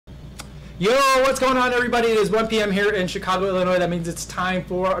Yo, what's going on, everybody? It is 1 p.m. here in Chicago, Illinois. That means it's time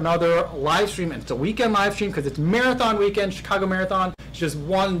for another live stream, and it's a weekend live stream because it's marathon weekend, Chicago Marathon. It's just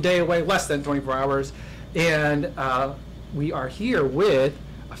 1 day away, less than 24 hours. And we are here with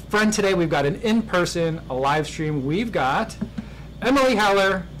a friend today. We've got an in-person, a live stream. We've got Emily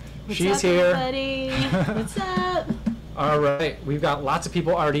Heller. She's here. Everybody? What's up? All right, we've got lots of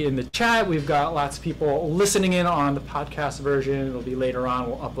people already in the chat. We've got lots of people listening in on the podcast version. It'll be later on.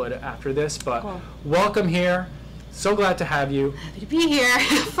 We'll upload it after this. But Cool. Welcome here. So glad to have you. Happy to be here,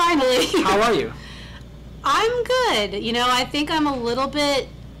 finally. How are you? I'm good. You know, I think I'm a little bit,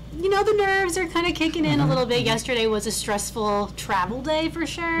 you know, the nerves are kind of kicking in a little bit. Yesterday was a stressful travel day for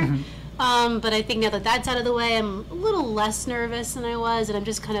sure. But I think now that that's out of the way, I'm a little less nervous than I was, and I'm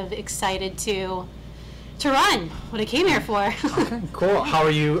just kind of excited to run what I came here for. Okay, cool. How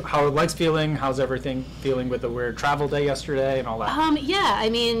are you? How are legs feeling? How's everything feeling with the weird travel day yesterday and all that? Yeah, I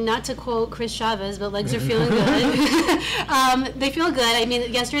mean, not to quote Chris Chavez, but legs are feeling good. They feel good. I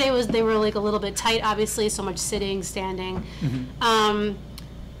mean, yesterday they were like a little bit tight, obviously, so much sitting, standing.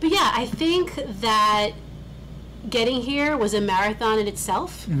 But yeah, I think that getting here was a marathon in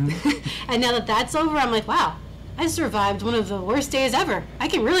itself. And now that that's over, I'm like, wow, I survived one of the worst days ever. I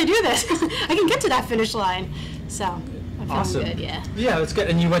can really do this. I can get to that finish line. So I'm feeling Awesome. good, yeah. Yeah, that's good.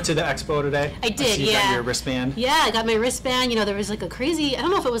 And you went to the expo today? I did, see you yeah. got your wristband? Yeah, I got my wristband. You know, there was like a crazy, I don't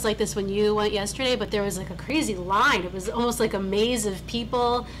know if it was like this when you went yesterday, but there was like a crazy line. It was almost like a maze of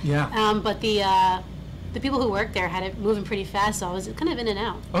people. Yeah. But the people who worked there had it moving pretty fast, so I was kind of in and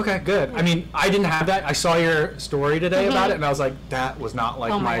out. Okay, good. I mean, I didn't have that. I saw your story today about it, and I was like, that was not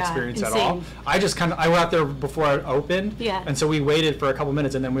like Oh my my God, experience at insane. all. I just kind of, I went out there before it opened, Yeah. and so we waited for a couple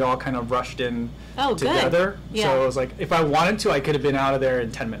minutes, and then we all kind of rushed in Oh, good. together. Yeah. So it was like, if I wanted to, I could have been out of there in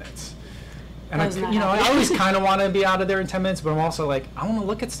 10 minutes. And That was not I happening. always kind of want to be out of there in 10 minutes, but I'm also like, I want to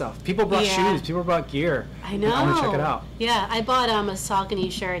look at stuff. People brought Yeah. shoes, people brought gear. I know. I want to check it out. Yeah, I bought a Saucony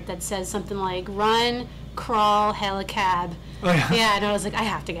shirt that says something like run, crawl, hail a cab. Oh, yeah. Yeah, and I was like, I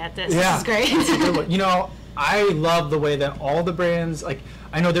have to get this. Yeah. This is It's a great. good one. You know, I love the way that all the brands, like,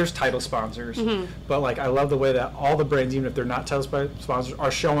 I know there's title sponsors, but like, I love the way that all the brands, even if they're not title sponsors,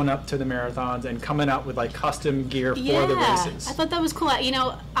 are showing up to the marathons and coming out with like custom gear for the races. I thought that was cool. You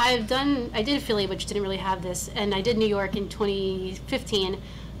know, I did Philly, which didn't really have this, and I did New York in 2015.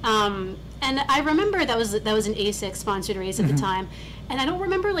 And I remember that was an ASICS sponsored race at the time, and I don't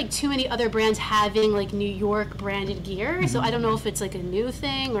remember like too many other brands having like New York branded gear. So I don't know if it's like a new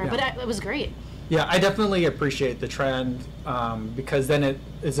thing or, Yeah. but it was great. Yeah, I definitely appreciate the trend because then it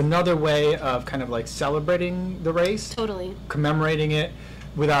is another way of kind of like celebrating the race, Totally. commemorating it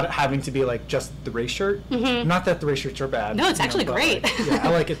without it having to be like just the race shirt. Not that the race shirts are bad. No, it's actually but, great. like, yeah,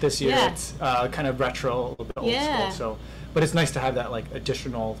 I like it this year. Yeah. It's kind of retro, a little bit old Yeah. school. So, but it's nice to have that like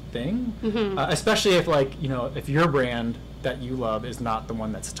additional thing, especially if like if your brand that you love is not the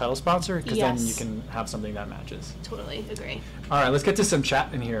one that's a title sponsor, because then you Yes. can have something that matches. Totally agree. All right, let's get to some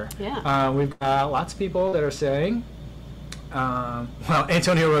chat in here. Yeah. We've got lots of people that are saying, well,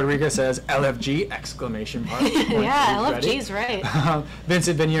 Antonio Rodriguez says LFG exclamation mark. Yeah, He's LFG's right.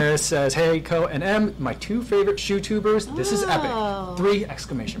 Vincent Vigneris says, hey, Co and M, my two favorite shoe tubers. This is epic. Oh. 3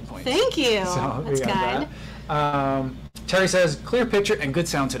 exclamation points. Thank you. So That's we got kind. that. Terry says, clear picture and good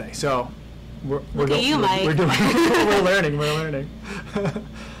sound today. So we're Look at you, Mike. We're doing we're learning.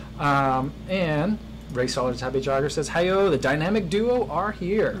 And Ray Sollers Happy Jogger says, hi-yo, the dynamic duo are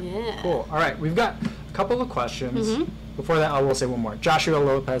here. Yeah. Cool. All right, we've got a couple of questions. Before that, I will say one more. Joshua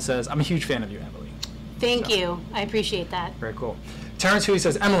Lopez says, I'm a huge fan of you, Emily. Thank you. I appreciate that. Very cool. Terrence Huey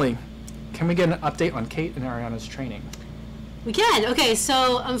says, Emily, can we get an update on Kate and Ariana's training? We can. Okay,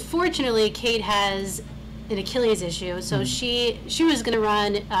 so unfortunately, Kate has an Achilles issue. So she was going to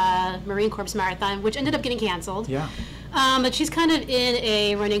run Marine Corps Marathon, which ended up getting canceled. Yeah. But she's kind of in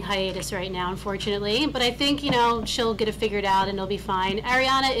a running hiatus right now, unfortunately. But I think, she'll get it figured out and it'll be fine.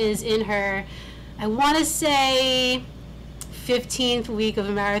 Ariana is in her, I want to say, 15th week of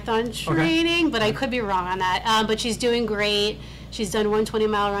marathon training, but I could be wrong on that. But she's doing great. She's done one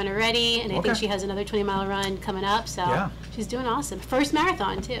 20-mile run already, and I think she has another 20-mile run coming up. So she's doing awesome. First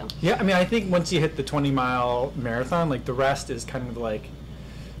marathon, too. Yeah, I mean, I think once you hit the 20-mile marathon, like the rest is kind of like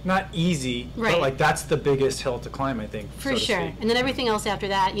not easy, but like that's the biggest hill to climb, I think. For sure. And then everything else after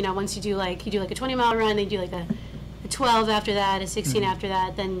that, once you do like a 20-mile run, then you do like a 12 after that, a 16 after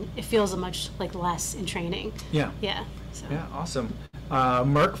that, then it feels much like less in training. Yeah. Yeah. So. Yeah, awesome.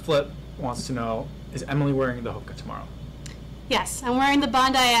 Merc Flip wants to know, is Emily wearing the hoka tomorrow? Yes, I'm wearing the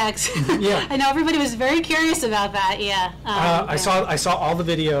Bondi X. Yeah. I know everybody was very curious about that. Yeah. I saw all the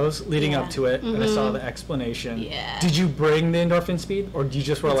videos leading up to it, and I saw the explanation. Yeah. Did you bring the endorphin speed, or did you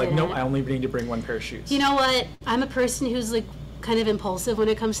just were like, didn't. no, I only need to bring one pair of shoes? You know what? I'm a person who's like kind of impulsive when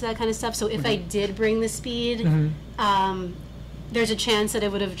it comes to that kind of stuff. So if I did bring the speed, there's a chance that I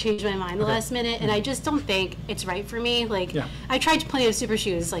would have changed my mind the last minute, and I just don't think it's right for me. Like, I tried plenty of super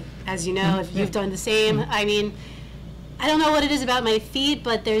shoes, like, as you know, if you've done the same. I mean, I don't know what it is about my feet,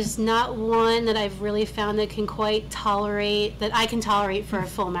 but there's not one that I've really found that can quite tolerate, that I can tolerate for a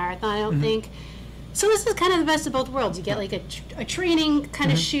full marathon, I don't think. So this is kind of the best of both worlds. You get like a training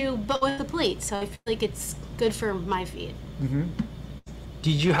kind of shoe, but with the plate. So I feel like it's good for my feet.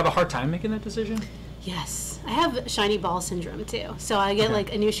 Did you have a hard time making that decision? Yes. I have shiny ball syndrome too. So I get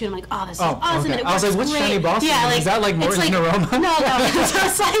like a new shoe and I'm like, oh, this is awesome. Okay. It I was like, works what's great. shiny ball syndrome? Like, is that like Morton's aroma? No.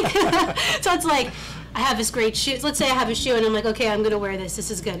 So it's like, I have this great shoe. Let's say I have a shoe and I'm like, okay, I'm going to wear this. This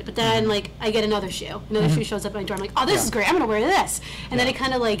is good. But then like I get another shoe. Another shoe shows up at my door. I'm like, oh, this is great. I'm going to wear this. And then it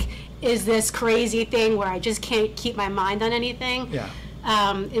kind of like is this crazy thing where I just can't keep my mind on anything.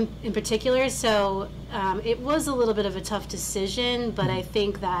 In particular. So it was a little bit of a tough decision, but I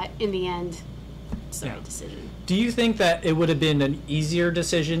think that in the end, it's the right decision. Do you think that it would have been an easier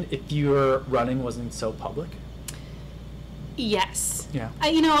decision if your running wasn't so public? Yes. Yeah.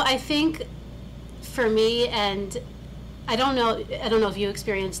 I think for me, and I don't know if you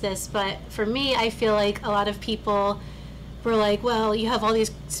experienced this, but for me, I feel like a lot of people were like, well, you have all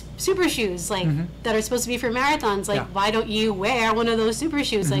these super shoes like that are supposed to be for marathons. Like, why don't you wear one of those super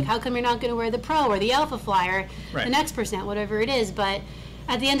shoes? Like, how come you're not going to wear the Pro or the Alpha Fly or the Next Percent, whatever it is? But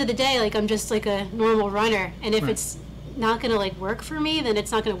at the end of the day, like, I'm just like a normal runner, and if it's not going to like work for me, then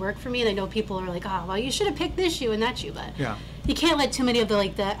it's not going to work for me. And I know people are like, oh, well, you should have picked this shoe and that shoe, but you can't let too many of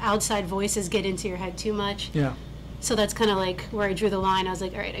the outside voices get into your head too much. So that's kind of like where I drew the line. I was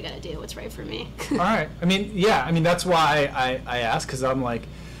like, all right, I got to do what's right for me. All right. I mean, that's why I asked, because I'm like,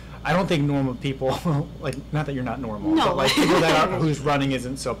 I don't think normal people, like, not that you're not normal, but like people that are, whose running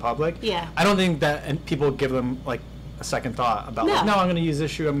isn't so public. I don't think that, and people give them like a second thought about like, no, I'm going to use this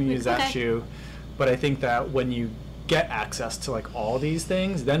shoe, I'm going to use that shoe. But I think that when you get access to like all these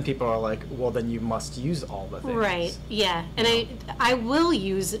things, then people are like, well, then you must use all the things. Right. Yeah. And I will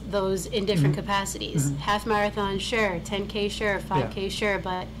use those in different capacities. Half marathon, sure. 10K, sure. 5K, sure.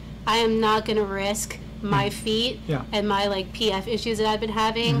 But I am not going to risk my feet and my like PF issues that I've been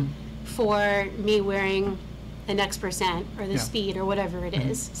having for me wearing the Next Percent or the Speed or whatever it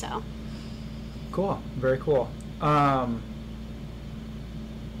is. So cool. Very cool. Let's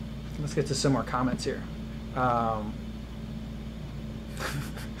get to some more comments here.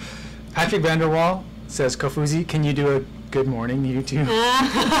 Patrick Vanderwall says, Kofuzi, can you do a good morning YouTube?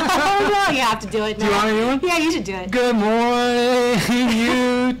 Oh, no, you have to do it now. Do you want to do one? Yeah, you should do it. Good morning,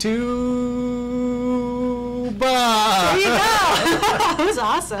 YouTube. There you go. That was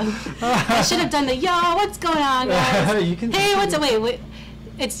awesome. I should have done the, yo, what's going on, guys? Hey, wait.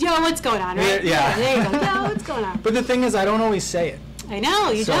 It's, yo, what's going on, right? Yeah. There you go. Yo, what's going on? But the thing is, I don't always say it. I know,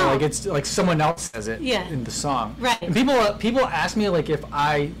 you don't. So like it's like someone else says it in the song. Right. And people ask me like if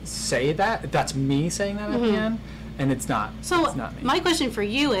I say that, if that's me saying that at the end, and it's not. So it's not me. My question for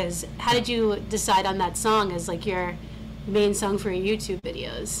you is, how did you decide on that song as like your main song for your YouTube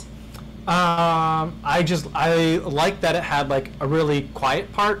videos? I like that it had like a really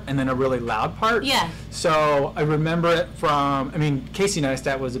quiet part and then a really loud part. Yeah. So I remember it from, Casey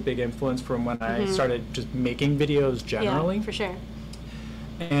Neistat was a big influence from when I started just making videos generally. Yeah, for sure.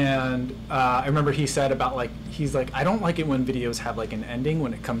 And I remember he said about like, he's like, I don't like it when videos have like an ending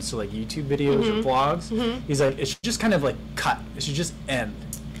when it comes to like YouTube videos or vlogs. He's like, it should just kind of like cut. It should just end.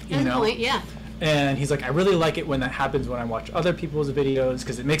 You know? Point, yeah. And he's like, I really like it when that happens when I watch other people's videos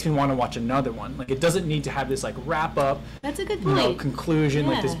because it makes me want to watch another one. Like, it doesn't need to have this like wrap up. That's a good point. Conclusion,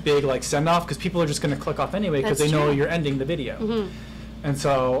 like this big like send off because people are just going to click off anyway because they know you're ending the video. And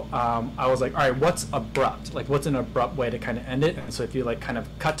so I was like, all right, what's abrupt? Like, what's an abrupt way to kind of end it? And so if you like kind of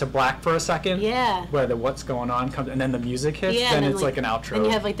cut to black for a second, where the what's going on comes, and then the music hits, then it's like an outro. And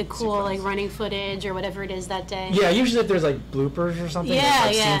you have like the cool like running footage or whatever it is that day. Yeah, usually if there's like bloopers or something, if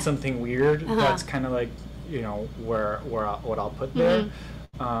I've seen something weird, that's kind of like, where what I'll put there.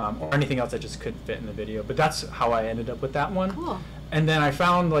 Or anything else that just couldn't fit in the video. But that's how I ended up with that one. Cool. And then I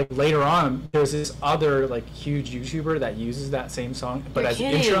found like later on there's this other like huge YouTuber that uses that same song but You're as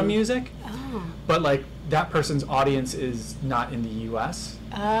kidding. intro music. Oh. But like that person's audience is not in the US.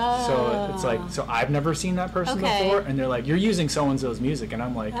 Oh. So it's like, so I've never seen that person Okay. before, and they're like, you're using so-and-so's music, and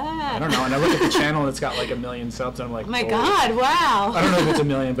I'm like, Ah. I don't know, and I look at the channel, and it's got like 1 million subs, and I'm like, Oh my oh. God! Wow. I don't know if it's 1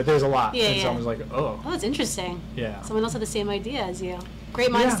 million, but there's a lot, Yeah, and yeah. someone's like, oh. Oh, that's interesting. Yeah. Someone else had the same idea as you.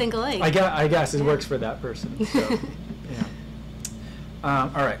 Great minds Yeah. think alike. I guess it Yeah. works for that person, so, yeah.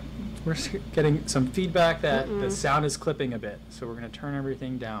 All right, we're getting some feedback that the sound is clipping a bit, so we're going to turn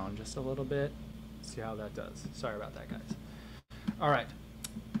everything down just a little bit, see how that does. Sorry about that, guys. All right.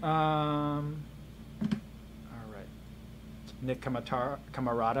 All right. Nick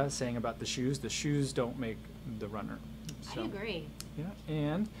Camarada saying about the shoes don't make the runner. So, I agree. yeah,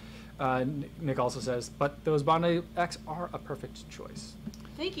 and Nick also says, but those Bondi X are a perfect choice.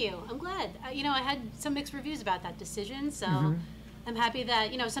 Thank you. I'm glad. You know, I had some mixed reviews about that decision, so Mm-hmm. I'm happy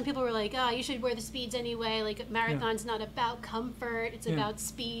that, you know, some people were like, oh, you should wear the speeds anyway. Like, marathon's not about comfort, it's Yeah. about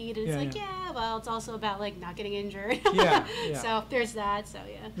speed. And it's Yeah, like, yeah. yeah, well, it's also about, like, not getting injured. Yeah, yeah. So there's that, so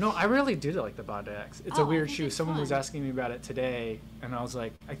yeah. No, I really do like the Bondi X. It's a Oh, I weird think shoe. it's Someone was fun. asking me about it today, and I was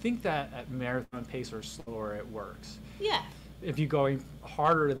like, I think that at marathon pace or slower, it works. Yeah. If you're going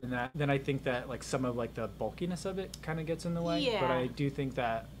harder than that, then I think that like some of like the bulkiness of it kind of gets in the way. But Yeah. I do think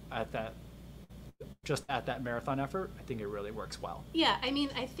that at that marathon effort, I think it really works well. Yeah, I mean,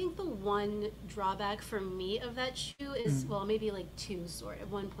 I think the one drawback for me of that shoe is, well, maybe like 2 sort of,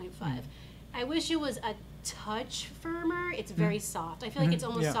 1.5. I wish it was a touch firmer. It's very soft. I feel like it's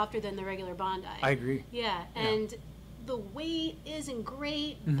almost Yeah. softer than the regular Bondi. I agree. Yeah, and the weight isn't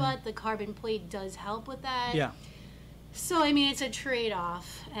great, but the carbon plate does help with that. Yeah. So, I mean, it's a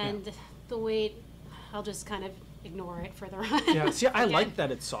trade-off, and the weight, I'll just kind of ignore it for the run. Yeah. See, I Again. like that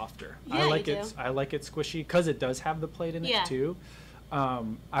it's softer. Yeah, I like you it. do. I like it squishy because it does have the plate in Yeah. it too. I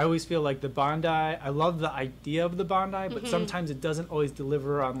always feel like the Bondi. I love the idea of the Bondi, but sometimes it doesn't always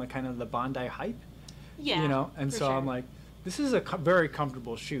deliver on the kind of the Bondi hype. Yeah, You know, and for so I'm sure. like, this is a very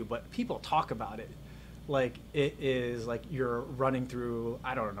comfortable shoe, but people talk about it like it is like you're running through,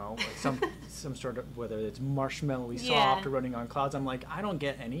 I don't know, like some sort of, whether it's marshmallowy soft Yeah. or running on clouds. I'm like, I don't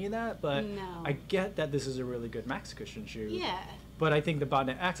get any of that, but No. I get that this is a really good max cushion shoe. Yeah. But I think the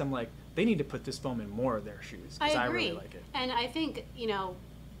Bondi X, I'm like, they need to put this foam in more of their shoes because I agree. really like it. And I think, you know,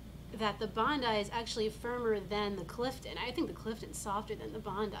 that the Bondi is actually firmer than the Clifton. I think the Clifton's softer than the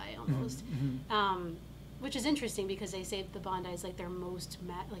Bondi almost. Which is interesting because they say the Bondi is like their most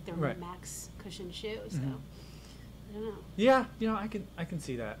Right. max cushion shoe. So I don't know. Yeah, you know, I can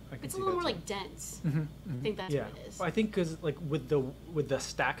see that. I can It's a see little that more too. like dense. I think that's Yeah, what it is. Well, I think because like with the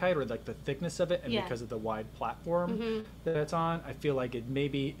stack height or like the thickness of it, and Yeah. because of the wide platform that it's on, I feel like it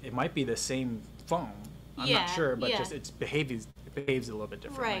might be the same foam. I'm Yeah, not sure, but yeah. just it behaves a little bit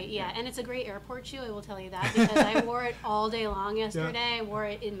differently. Right, yeah, and it's a great airport shoe, I will tell you that, because I wore it all day long yesterday. I wore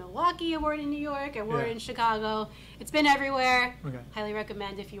it in Milwaukee, I wore it in New York, I wore it Yeah. in Chicago. It's been everywhere. Okay. Highly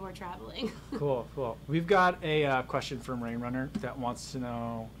recommend if you are traveling. Cool. We've got a question from Rain Runner that wants to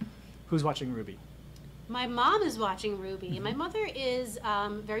know who's watching Ruby. My mom is watching Ruby. My mother is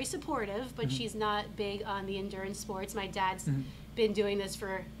very supportive, but she's not big on the endurance sports. My dad's been doing this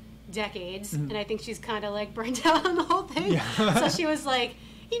for decades, and I think she's kind of like burnt out on the whole thing. Yeah. So she was like,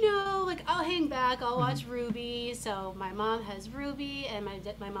 you know, like I'll hang back, I'll watch Ruby. So my mom has Ruby, and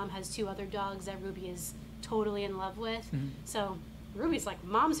my mom has 2 other dogs that Ruby is totally in love with. So Ruby's like,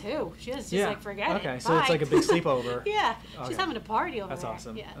 mom's who? She's just like, forget it. Okay, so it's Bye. like a big sleepover. Yeah, she's Okay. having a party over That's there.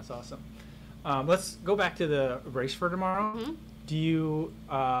 awesome. Yeah. That's awesome. Let's go back to the race for tomorrow. Do you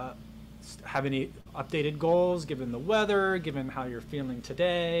have any updated goals, given the weather, given how you're feeling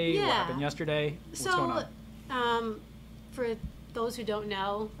today, what Yeah. happened yesterday? What's going on? For those who don't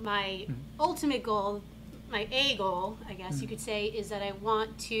know, my ultimate goal, my A goal, I guess you could say, is that I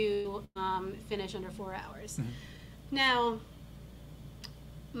want to finish under 4 hours. Now,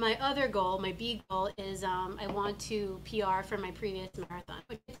 my other goal, my B goal, is I want to PR for my previous marathon,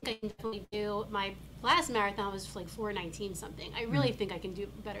 which I think I can definitely do. My last marathon was like 4:19 something. I really think I can do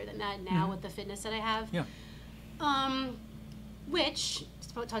better than that now with the fitness that I have. Yeah. Which,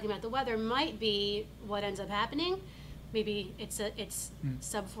 talking about the weather, might be what ends up happening. Maybe it's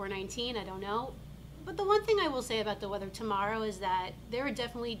sub 4:19. I don't know. But the one thing I will say about the weather tomorrow is that there are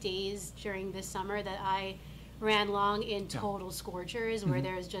definitely days during this summer that I ran long in total scorchers where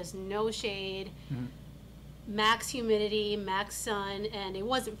there's just no shade, max humidity, max sun, and it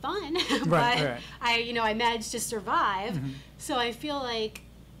wasn't fun. But Right. I managed to survive. So I feel like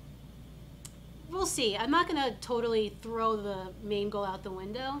we'll see. I'm not gonna totally throw the main goal out the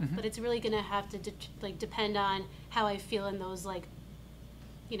window, but it's really gonna have to depend on how I feel in those like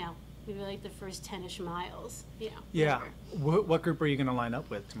you know, maybe like the first 10-ish miles, you know. Yeah. What group are you going to line up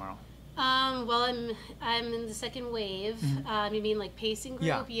with tomorrow? Well, I'm in the second wave. You mean like pacing group?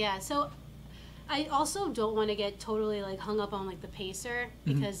 Yeah. Yeah. So I also don't want to get totally like hung up on like the pacer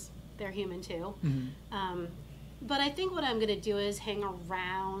because they're human too. But I think what I'm going to do is hang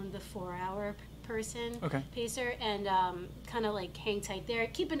around the 4-hour person pacer and kind of like hang tight there,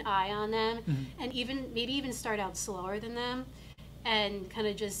 keep an eye on them, and maybe even start out slower than them, and kind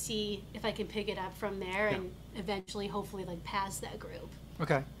of just see if I can pick it up from there and eventually hopefully like pass that group.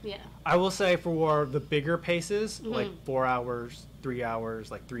 Okay. Yeah. I will say for the bigger paces, like 4 hours, 3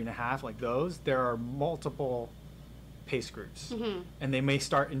 hours, like 3.5, like those, there are multiple pace groups, and they may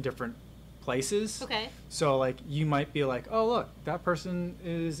start in different places. Okay. So like you might be like, oh look, that person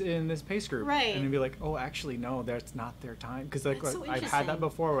is in this pace group, right? And you'd be like, oh, actually no, that's not their time, because like so I've had that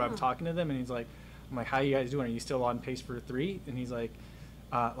before where I'm talking to them and he's like, I'm like, how you guys doing? Are you still on pace for 3? And he's like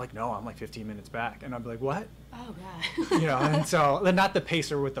no, I'm like 15 minutes back, and I'd be like, what? Oh god. You know, and so then not the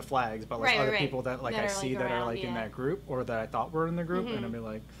pacer with the flags, but like other right. people that like that I see like that around, are like in that group or that I thought were in the group, and I'd be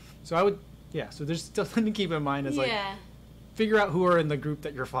like, so I would, so there's still something to keep in mind is like figure out who are in the group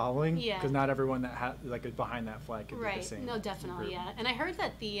that you're following, because not everyone that like is behind that flag can be the same. No, definitely, group. And I heard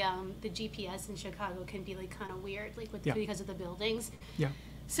that the GPS in Chicago can be like kind of weird, like with because of the buildings. Yeah.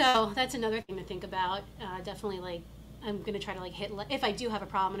 So that's another thing to think about. Definitely, like I'm gonna try to like hit if I do have a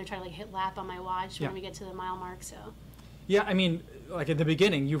problem, I'm gonna try to like hit lap on my watch when we get to the mile mark. So. Yeah, I mean, like at the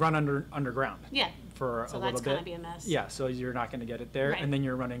beginning, you run underground. Yeah. For so a little bit. So that's gonna be a mess. Yeah, so you're not gonna get it there, and then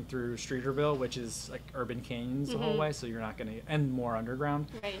you're running through Streeterville, which is like urban canyons the whole way. So you're not gonna, and more underground.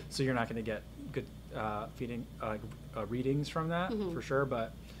 Right. So you're not gonna get good readings from that for sure.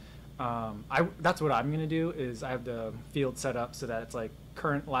 But that's what I'm gonna do is I have the field set up so that it's like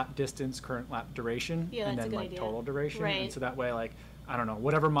current lap distance, current lap duration, and then like total duration, and so that way like I don't know,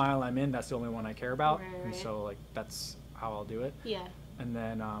 whatever mile I'm in, that's the only one I care about, and so like that's how I'll do it. Yeah. And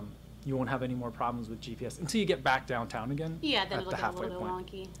then you won't have any more problems with GPS until you get back downtown again. Yeah, then it'll get a little bit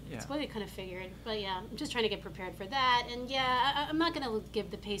wonky. Yeah. That's what I kind of figured. But yeah, I'm just trying to get prepared for that. And yeah, I'm not going to give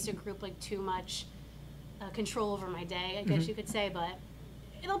the pacer group like too much control over my day, I guess you could say, but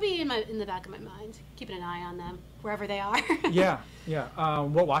it'll be in the back of my mind, keeping an eye on them wherever they are. Yeah.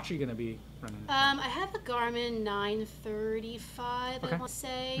 What watch are you going to be running? I have a Garmin 935, I want to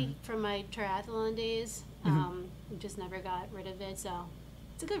say, from my triathlon days. Just never got rid of it, so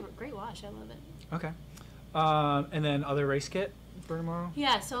it's a great watch. I love it. Okay. And then other race kit for tomorrow?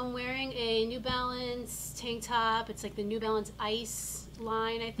 Yeah, so I'm wearing a New Balance tank top. It's like the New Balance Ice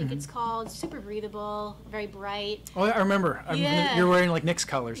line, I think it's called. Super breathable, very bright. Oh, I remember. You're wearing like Nick's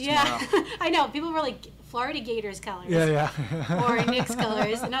colors tomorrow. I know. People were like, Florida Gators colors. Yeah. Or Knicks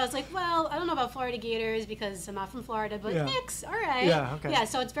colors. And I was like, well, I don't know about Florida Gators because I'm not from Florida, but Knicks, all right. Yeah, okay. Yeah,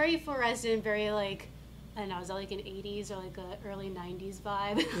 so it's very fluorescent, very like, I don't know, is that like an 80s or like a early 90s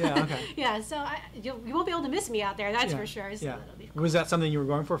vibe? Yeah, okay. Yeah, so you won't be able to miss me out there, that's for sure. So that'll be cool. Was that something you were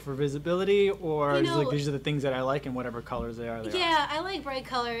going for visibility, or is like these are the things that I like and whatever colors they are? I like bright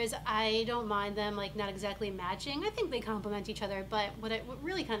colors. I don't mind them like not exactly matching. I think they complement each other, but what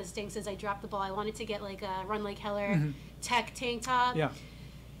really kind of stinks is I dropped the ball. I wanted to get like a Run Like Heller tech tank top. Yeah.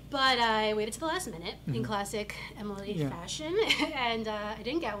 But I waited to the last minute in classic Emily fashion, and I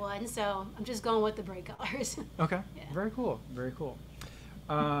didn't get one, so I'm just going with the bright colors. Okay. Yeah. Very cool. Very cool.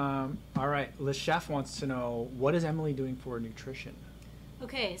 All right. Le Chef wants to know, what is Emily doing for nutrition?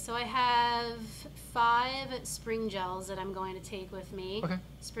 Okay, so I have 5 spring gels that I'm going to take with me. Okay.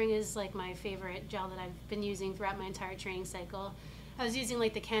 Spring is like my favorite gel that I've been using throughout my entire training cycle. I was using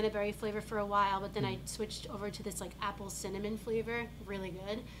like the canterbury flavor for a while, but then I switched over to this like apple cinnamon flavor, really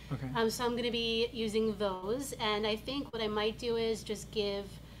good. Okay. So I'm going to be using those, and I think what I might do is just give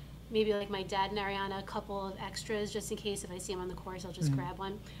maybe like my dad and Ariana a couple of extras just in case if I see them on the course, I'll just grab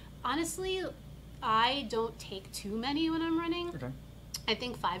one. Honestly, I don't take too many when I'm running. Okay. I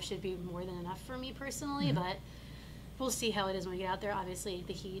think 5 should be more than enough for me personally, but we'll see how it is when we get out there. Obviously,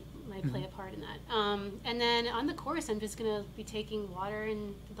 the heat might play a part in that. And then on the course, I'm just going to be taking water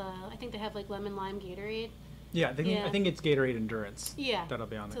and I think they have like lemon lime Gatorade. Yeah, I think it's Gatorade Endurance. Yeah. That'll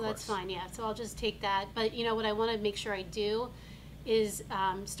be on the course. So that's fine, yeah. So I'll just take that. But you know what I want to make sure I do is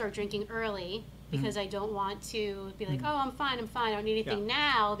start drinking early, because I don't want to be like, oh, I'm fine, I don't need anything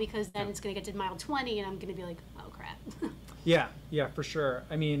now, because then it's going to get to mile 20 and I'm going to be like, oh, crap. Yeah, for sure.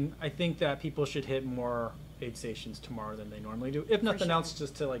 I mean, I think that people should hit more aid stations tomorrow than they normally do. If nothing else,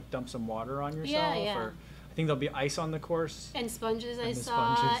 just to like dump some water on yourself. Or I think there'll be ice on the course. And sponges I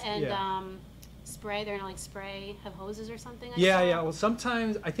saw, and spray. They're gonna like spray, have hoses or something. Yeah. Well,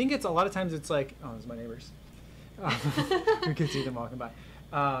 sometimes I think a lot of times it's like, oh, those are my neighbors. You can see them walking by.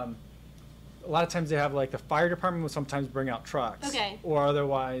 A lot of times they have like the fire department will sometimes bring out trucks. Okay. Or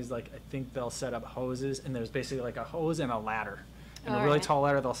otherwise, like I think they'll set up hoses, and there's basically like a hose and a ladder. And a All really right. tall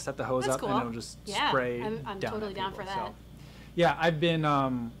ladder, they'll set the hose That's up cool. and it'll just spray I'm down totally at down people. for that. So, yeah, I've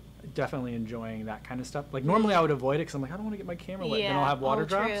been definitely enjoying that kind of stuff. Like normally I would avoid it because I'm like, I don't want to get my camera wet. Then I'll have water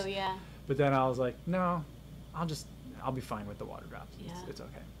drops. True, yeah. But then I was like, no, I'll be fine with the water drops. Yeah. It's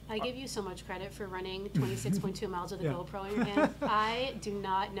okay. I give you so much credit for running 26.2 miles with a Yeah. GoPro in your hand. I do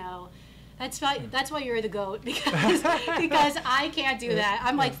not know. That's why you're the GOAT, because I can't do that.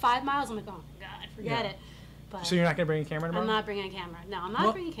 I'm like 5 miles. I'm like, oh my God, forget it. But So you're not going to bring a camera tomorrow? I'm not bringing a camera. No, I'm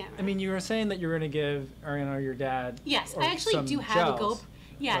not bringing a camera. I mean, you were saying that you were going to give Ariana or your dad. Yes, or I actually some do have a gels. GoPro.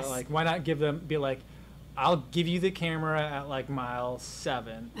 Yes. But, like, why not be like, I'll give you the camera at like mile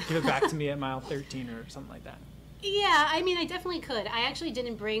 7. Give it back to me at mile 13 or something like that. Yeah, I mean, I definitely could. I actually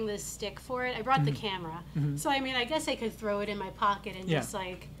didn't bring the stick for it. I brought Mm-hmm. the camera. So, I mean, I guess I could throw it in my pocket and just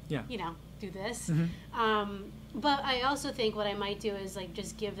like, you know, do this. Mm-hmm. But I also think what I might do is like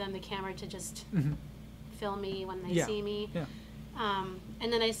just give them the camera to just film me when they see me. Yeah.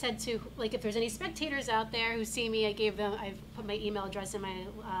 And then I said to, like, if there's any spectators out there who see me, I've put my email address in my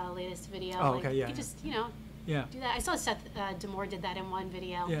latest video. Oh, like, okay, you yeah. could just, you know, Yeah. do that. I saw Seth Demore did that in one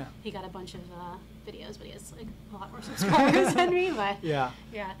video. Yeah. He got a bunch of videos, but he has like a lot more subscribers than me. But Yeah.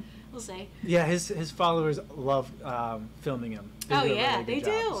 yeah, we'll see. Yeah, his followers love filming him. They Oh do a yeah, really they good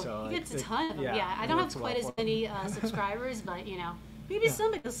do. job. So, He like, gets a ton of them. Yeah, I it don't works have well quite as for many subscribers, but you know, maybe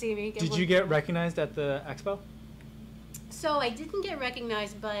somebody will see me. Did you get recognized at the expo? So I didn't get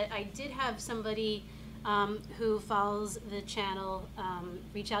recognized, but I did have somebody who follows the channel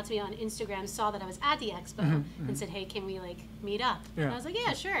reach out to me on Instagram, saw that I was at the expo, and said, "Hey, can we like meet up?" Yeah. And I was like,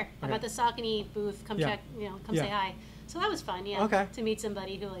 "Yeah, sure. I'm Okay. at the Saucony booth. Come Yeah. check. You know, come Yeah. say hi." So that was fun. Yeah. Okay. To meet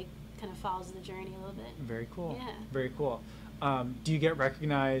somebody who like kind of follows the journey a little bit. Very cool. Yeah. Very cool. Do you get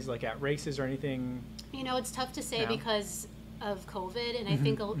recognized like at races or anything? You know, it's tough to say Yeah. because of COVID, and I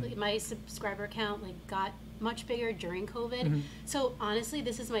think my subscriber count like got much bigger during COVID. So honestly,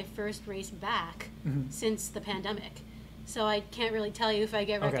 this is my first race back since the pandemic. So I can't really tell you if I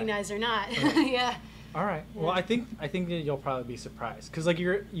get Okay. recognized or not. Yeah. All right. Well, I think that you'll probably be surprised because like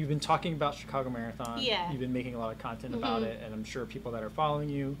you've been talking about Chicago Marathon. Yeah. You've been making a lot of content about it, and I'm sure people that are following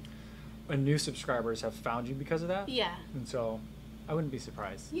you and new subscribers have found you because of that. Yeah. And so, I wouldn't be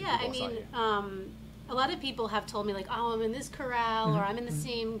surprised. if Yeah, I people saw mean, you. a lot of people have told me like, oh, I'm in this corral, or I'm in the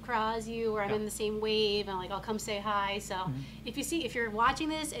same corral as you, or I'm in the same wave, and like I'll come say hi. So if you're watching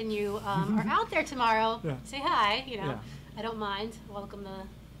this and you are out there tomorrow, Yeah. say hi. You know, Yeah. I don't mind. Welcome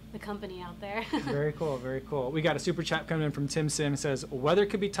the company out there. Very cool, very cool. We got a super chat coming in from Tim Sim. It says, weather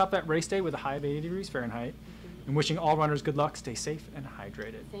could be tough at race day with a high of 80 degrees Fahrenheit. And wishing all runners good luck. Stay safe and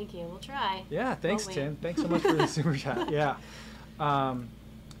hydrated. Thank you. We'll try. Yeah, thanks, Won't we? Tim. Thanks so much for the super chat. Yeah.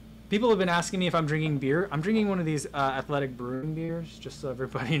 People have been asking me if I'm drinking beer. I'm drinking one of these athletic brewing beers, just so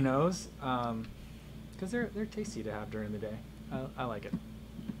everybody knows, because they're tasty to have during the day. I like it.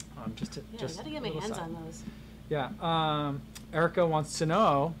 Just I gotta get my hands on those. Yeah. Erica wants to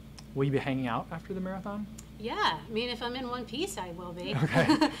know, will you be hanging out after the marathon? Yeah, I mean, if I'm in one piece, I will be.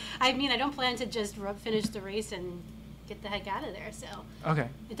 Okay. I mean, I don't plan to just finish the race and get the heck out of there. So Okay.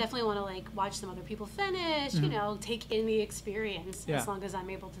 I definitely want to like watch some other people finish. You know, take in the experience Yeah. as long as I'm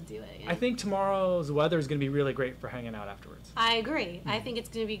able to do it. You know? I think tomorrow's weather is going to be really great for hanging out afterwards. I agree. I think it's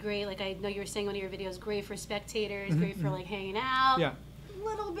going to be great. Like I know you were saying one of your videos, great for spectators, great for like hanging out. Yeah. A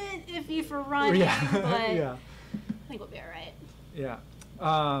little bit iffy for running, Yeah. but Yeah. I think we'll be all right.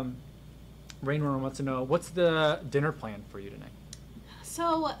 Yeah. Rainworm wants to know, what's the dinner plan for you tonight?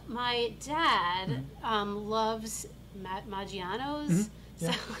 So my dad loves Maggiano's.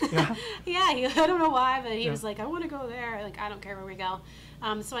 Yeah. So Yeah. yeah, I don't know why, but he was like, I want to go there. Like I don't care where we go.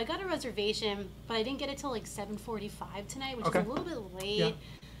 So I got a reservation, but I didn't get it till like 7:45 tonight, which is a little bit late. Yeah.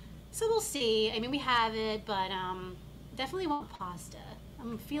 So we'll see. I mean, we have it, but definitely want pasta.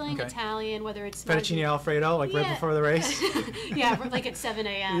 I'm feeling Okay. Italian, whether it's Fettuccine Alfredo, like right Yeah. before the race? yeah, like at 7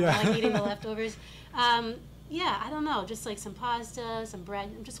 a.m. Yeah. Like eating the leftovers. Yeah, I don't know, just like some pasta, some bread.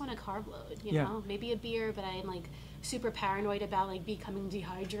 I just want a carb load, you Yeah. know, maybe a beer, but I'm like super paranoid about like becoming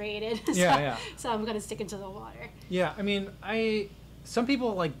dehydrated. Yeah, so, yeah. So I'm gonna stick into the water. Yeah, I mean, some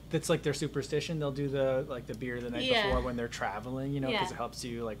people like that's like their superstition. They'll do the beer the night Yeah. before when they're traveling, you know, because Yeah. it helps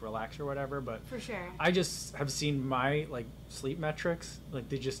you like relax or whatever. But For sure. I just have seen my like sleep metrics, like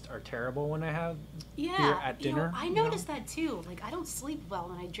they just are terrible when I have Yeah. beer at you know, dinner. I you know? noticed that too. Like I don't sleep well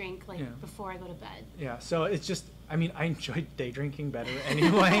when I drink like Yeah. before I go to bed. Yeah, so it's just, I mean, I enjoy day drinking better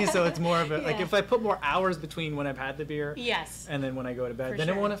anyway, so it's more of a, like Yeah. if I put more hours between when I've had the beer Yes. and then when I go to bed, For then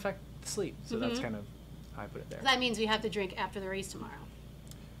it sure. won't affect the sleep. So that's kind of how I put it there. That means we have to drink after the race tomorrow.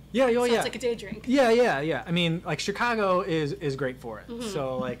 Yeah, So yeah. it's like a day drink. Yeah. I mean, like Chicago is great for it. Mm-hmm.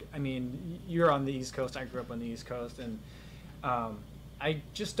 So like, I mean, you're on the East Coast. I grew up on the East Coast, and I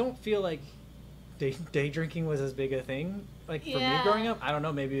just don't feel like day drinking was as big a thing. Like for me growing up, I don't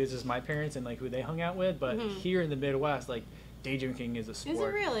know. Maybe it was just my parents and like who they hung out with. But here in the Midwest, like day drinking is a sport. Is it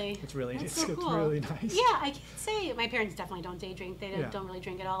really? It's really That's it's, so cool. it's really nice. Yeah, I can't say my parents definitely don't day drink. They don't really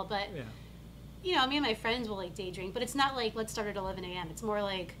drink at all. But you know, me and my friends will like day drink. But it's not like let's start at 11 a.m. It's more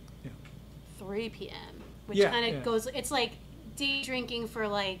like 3 p.m. Which kind of goes. It's like day drinking for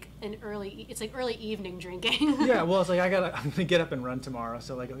like it's like early evening drinking. Yeah, well, it's like I'm gonna get up and run tomorrow,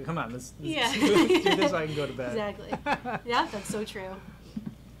 so like, come on, let's do this so I can go to bed. Exactly. Yeah, that's so true.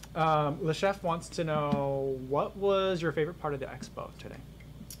 The chef wants to know, what was your favorite part of the expo today?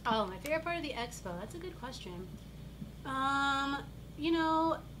 Oh, my favorite part of the expo. That's a good question. You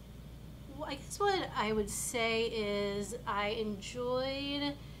know, I guess what I would say is I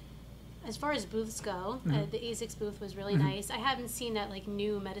enjoyed. As far as booths go, the ASICS booth was really nice. I haven't seen that like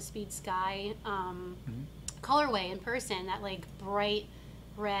new Metaspeed Sky colorway in person, that like bright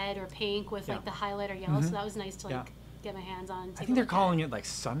red or pink with like the highlighter yellow. So that was nice to like get my hands on. I think they're calling it like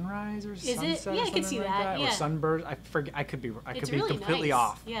sunrise or sunset. Is it? Yeah, I can see that. Or sunbird. I forget. I could be really completely nice.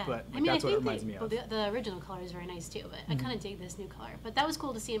 off. Yeah. But I mean, that's what it I think reminds me of. The original color is very nice too, but I kind of dig this new color. But that was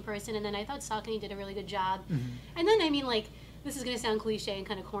cool to see in person, and then I thought Saucony did a really good job. And then I mean, like, this is gonna sound cliche and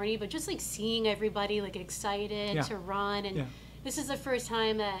kind of corny, but just like seeing everybody like excited to run, and this is the first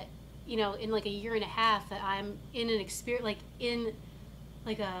time that, you know, in like a year and a half that I'm in an experience, like in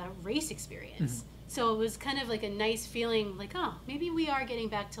like a race experience. So it was kind of like a nice feeling, like, oh, maybe we are getting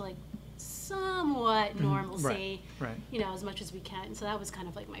back to like somewhat normalcy, right. You know, as much as we can. So that was kind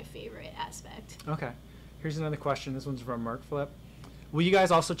of like my favorite aspect. Okay, here's another question. This one's from Merc Flip. Will you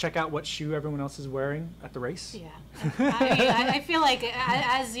guys also check out what shoe everyone else is wearing at the race? Yeah, I mean, I feel like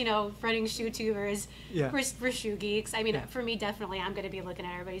as you know, running shoe tubers, we're shoe geeks. I mean, for me, definitely, I'm going to be looking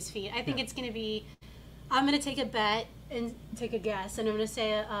at everybody's feet. I think it's going to be. I'm going to take a bet and take a guess, and I'm going to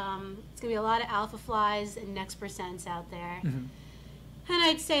say it's going to be a lot of Alpha Flies and Next Percents out there. And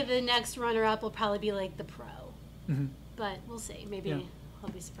I'd say the next runner-up will probably be like the Pro. But we'll see. Maybe I'll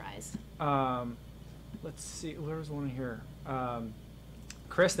be surprised. Let's see. There's one here.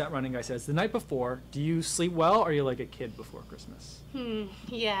 Chris, that running guy, says, the night before, do you sleep well, or are you like a kid before Christmas?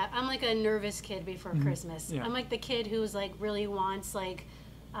 Yeah, I'm like a nervous kid before Christmas. Yeah. I'm like the kid who's like really wants like,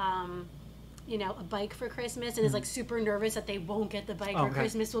 you know, a bike for Christmas and is like super nervous that they won't get the bike or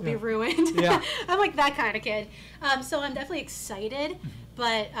Christmas will be ruined. I'm like that kind of kid. So I'm definitely excited,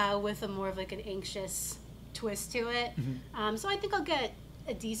 but with a more of like an anxious twist to it. So I think I'll get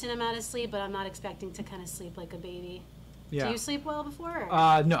a decent amount of sleep, but I'm not expecting to kind of sleep like a baby. Yeah. Do you sleep well before?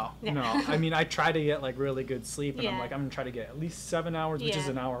 No. I mean, I try to get like really good sleep, and I'm going to try to get at least 7 hours, which is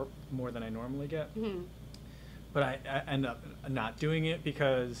an hour more than I normally get. But I end up not doing it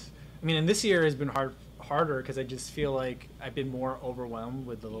because, I mean, and this year has been harder because I just feel like I've been more overwhelmed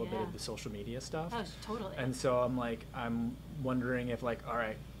with a little bit of the social media stuff. Oh, totally. And so I'm wondering if like, all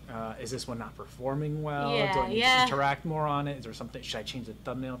right, is this one not performing well? Do I need to interact more on it? Is there something, should I change the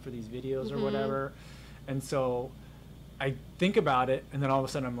thumbnail for these videos or whatever? And so I think about it, and then all of a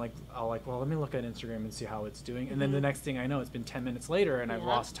sudden well, let me look at Instagram and see how it's doing. And then the next thing I know, it's been 10 minutes later, and I've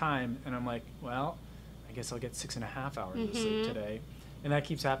lost time, and I'm like, well, I guess I'll get 6.5 hours of sleep today. And that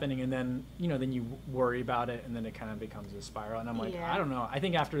keeps happening, and then, you know, then you worry about it, and then it kind of becomes a spiral. And I'm like, I don't know. I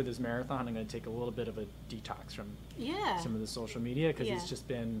think after this marathon, I'm going to take a little bit of a detox from some of the social media, because it's just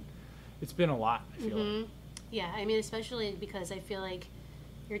been, it's been a lot, I feel like. Yeah, I mean, especially because I feel like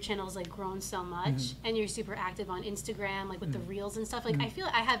your channel's like grown so much, and you're super active on Instagram, like with the reels and stuff. Like I feel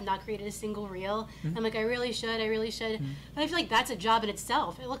like I have not created a single reel. I'm like, I really should. But I feel like that's a job in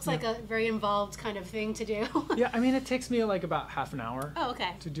itself. It looks like a very involved kind of thing to do. Yeah, I mean, it takes me like about half an hour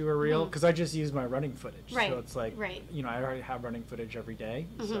to do a reel, because I just use my running footage. So it's like, you know, I already have running footage every day,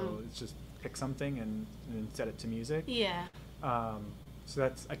 so it's just pick something and set it to music. Yeah. So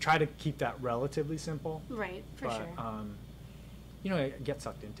that's, I try to keep that relatively simple. Right, for sure. You know, I get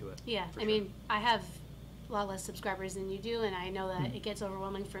sucked into it. Yeah, I mean, I have a lot less subscribers than you do, and I know that it gets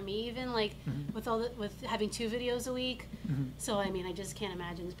overwhelming for me, even like with having 2 videos a week. So I mean, I just can't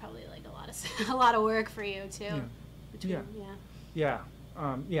imagine it's probably like a lot of work for you too. Yeah.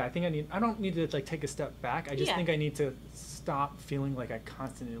 I think I don't need to like take a step back. I just think I need to stop feeling like I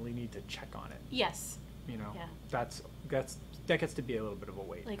constantly need to check on it. Yes. You know, that gets to be a little bit of a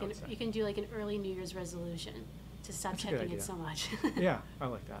weight. Like you can do like an early New Year's resolution to stop checking it so much. Yeah, I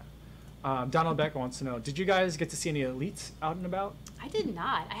like that. Donald Beck wants to know, did you guys get to see any elites out and about? I did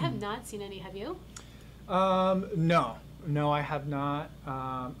not. I have not seen any. Have you? No. No, I have not.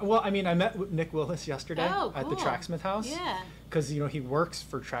 Well, I mean, I met with Nick Willis yesterday at the cool. Tracksmith house. Yeah. Because, you know, he works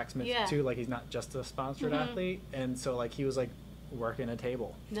for Tracksmith Yeah. too. Like, he's not just a sponsored athlete. And so, like, he was, like, working a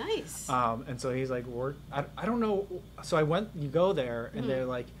table. Nice. And so he's like, I don't know. So you go there, and they're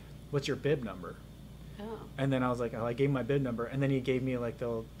like, what's your bib number? Oh. And then I was like, I gave him my bib number, and then he gave me like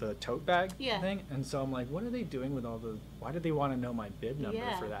the tote bag Yeah. thing, and so I'm like, what are they doing with why did they want to know my bib number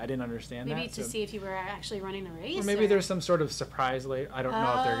Yeah. for that? I didn't understand that. Maybe to see if you were actually running the race. Or maybe there's some sort of surprise later. I don't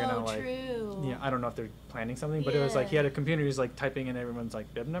know if they're gonna like. True. Yeah, I don't know if they're planning something, but it was like he had a computer. He was like typing in everyone's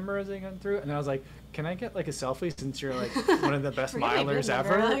like bib number as they went through, and I was like, can I get like a selfie since you're like one of the best milers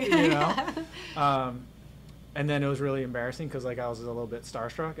ever, you know? And then it was really embarrassing because like I was a little bit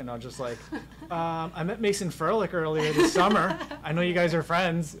starstruck, and I was just like, I met Mason Furlick earlier this summer. I know you guys are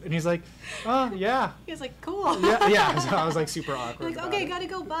friends, and he's like, oh yeah. He was like, cool. Yeah. So I was like super awkward. Like, okay, gotta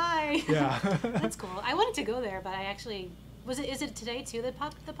go. Bye. Yeah. That's cool. I wanted to go there, but I actually is it today too? The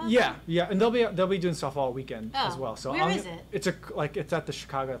pop. Yeah, and they'll be doing stuff all weekend as well. So where is it? It's it's at the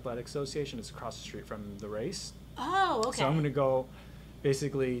Chicago Athletic Association. It's across the street from the race. Oh, okay. So I'm gonna go.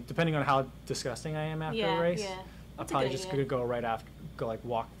 Basically, depending on how disgusting I am after the race, I'm probably just gonna go right after,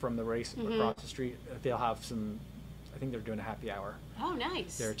 walk from the race across the street. They'll have some. I think they're doing a happy hour. Oh,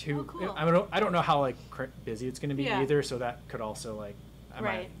 nice. There too. Oh, cool. I don't know how like busy it's gonna be either. So that could also like I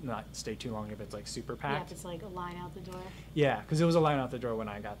Right. might not stay too long if it's like super Yeah, packed. if it's like a line out the door. Yeah, because it was a line out the door when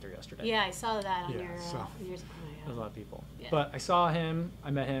I got there yesterday. Yeah, I saw that on Yeah, your. so- On your There's a lot of people. Yeah. But I saw him, I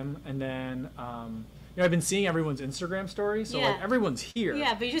met him, and then you know, I've been seeing everyone's Instagram stories, so like Yeah. everyone's here.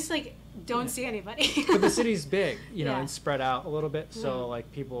 Yeah, but you just like don't see anybody. But the city's big, you know, Yeah. and spread out a little bit, so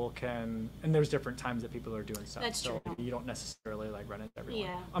like people can, and there's different times that people are doing stuff. That's so true. you don't necessarily like run into everyone.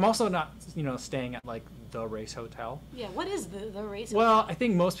 Yeah. I'm also not, you know, staying at like the race hotel. Yeah, what is the race? Well, I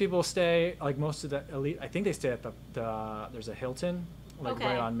think most people stay, like most of the elite, I think they stay at the there's a Hilton, like Okay.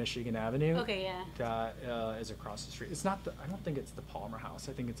 right on Michigan Avenue. Okay, yeah. That is across the street. It's not I don't think it's the Palmer House.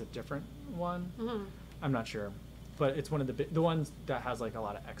 I think it's a different one. Mm-hmm. I'm not sure, but it's one of the ones that has like a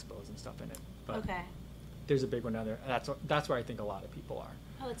lot of expos and stuff in it. But Okay. there's a big one down there. That's where I think a lot of people are.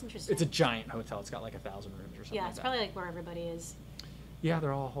 Oh, that's interesting. It's a giant hotel. It's got like 1,000 rooms or something. Yeah, like it's that. probably like where everybody is. Yeah,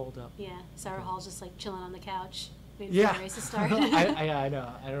 they're all holed up. Yeah, Sarah Hall's just like chilling on the couch, waiting Yeah, for the race to start. I know.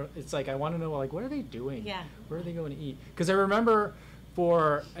 I don't. It's like I want to know like what are they doing? Yeah. Where are they going to eat? Because I remember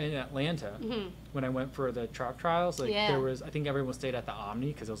in Atlanta when I went for the track trials, like Yeah. there was I think everyone stayed at the Omni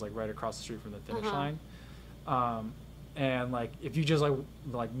because it was like right across the street from the finish line. And like if you just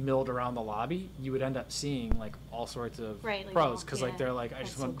like milled around the lobby, you would end up seeing like all sorts of Right, like, pros because like yeah. they're like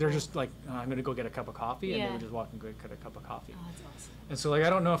That's so they're cool. just like I'm gonna go get a cup of coffee and they Yeah. would just walk and go get a cup of coffee. Oh, that's awesome. And so like I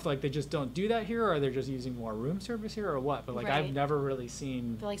don't know if like they just don't do that here or they're just using more room service here or what, but like I've Right. never really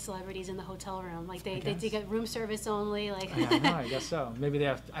seen. They're like celebrities in the hotel room. Like they guess. get room service only. Like I don't know, I guess so. Maybe they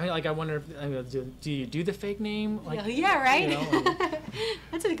have. I mean, like I wonder if do you do the fake name? Like yeah, right. You know,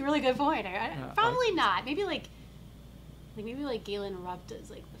 That's a really good point. Probably not. Maybe like Galen Rupp does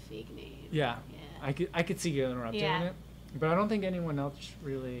like the fake name. yeah. Yeah. I could see you interrupting Yeah. it, but I don't think anyone else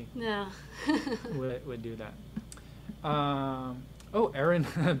really No. would do that. Aaron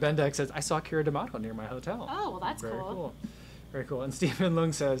Bendek says I saw Kira D'Amato near my hotel. Oh, well, that's Very cool. Very cool. And Stephen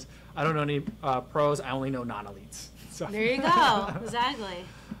Lung says I don't know any pros. I only know non-elites. So. There you go. Exactly.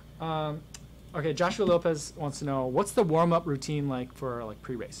 Okay, Joshua Lopez wants to know what's the warm-up routine like for like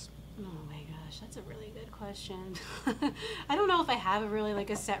pre-race. Oh my gosh, that's a really good question. I don't know if I have a really like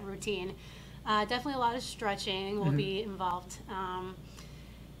a set routine. Definitely a lot of stretching will be involved.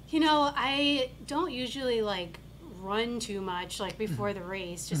 You know, I don't usually like run too much like before the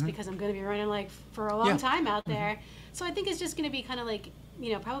race just because I'm going to be running like for a long time out there. So I think it's just going to be kind of like,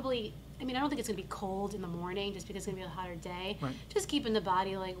 you know, probably, I mean, I don't think it's going to be cold in the morning just because it's going to be a hotter day. Right. Just keeping the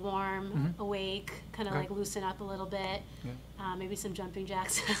body like warm, awake, kind of Okay. like loosen up a little bit. Yeah. Maybe some jumping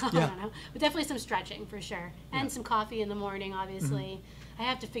jacks. I Yeah. don't know. But definitely some stretching for sure. And some coffee in the morning, obviously. I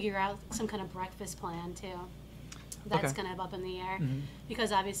have to figure out some kind of breakfast plan too. That's Okay. kind of up in the air.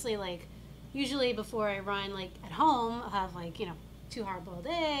 Because obviously, like, usually before I run, like, at home, I'll have, like, you know, 2 hard-boiled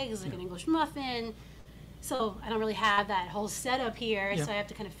eggs, like an English muffin. So I don't really have that whole setup here, Yeah. so I have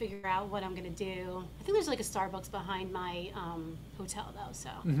to kind of figure out what I'm going to do. I think there's, like, a Starbucks behind my hotel, though, so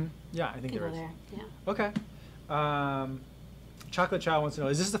Yeah, I think can there go is. there. Yeah. Okay. Chocolate Chow wants to know,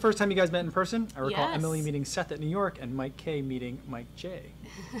 is this the first time you guys met in person? I recall Yes. Emily meeting Seth at New York and Mike K meeting Mike J.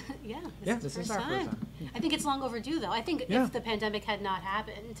 Yeah, This is our first time. I think it's long overdue, though. I think Yeah. if the pandemic had not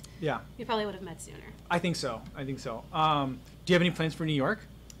happened, Yeah, we probably would have met sooner. I think so. Do you have any plans for New York?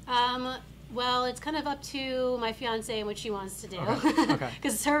 Well, it's kind of up to my fiance and what she wants to do, Okay.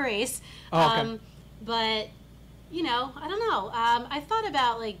 because it's her race. Oh, okay. But you know, I don't know. I thought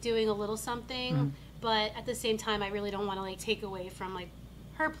about like doing a little something, but at the same time, I really don't want to like take away from like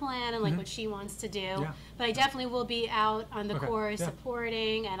her plan and like what she wants to do. Yeah. But I definitely will be out on the course yeah.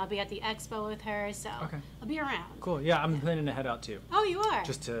 supporting, and I'll be at the expo with her, so I'll be around. Cool. Yeah, I'm planning to head out too. Oh, you are?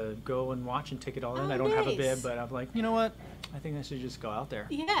 Just to go and watch and take it all in. Oh, I don't have a nice. bib, but I'm like, you know what? I think I should just go out there.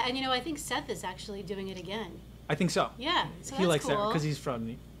 Yeah, and you know, I think Seth is actually doing it again. I think so. Yeah, so He that's likes cool. that because he's from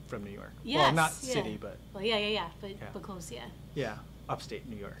New York. Yes, well, not yeah. city, but Well, yeah, but close, yeah. yeah, upstate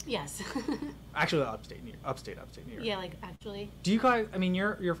New York. Yes. Actually, upstate New York. Yeah, like actually. Do you guys? I mean,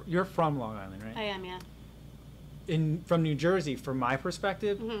 you're from Long Island, right? I am, yeah. From New Jersey, from my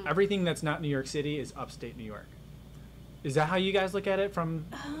perspective, everything that's not New York City is upstate New York. Is that how you guys look at it from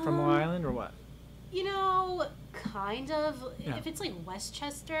Long Island, or what? You know, kind of. Yeah. If it's like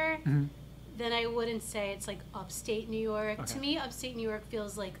Westchester, then I wouldn't say it's like upstate New York. Okay. To me, upstate New York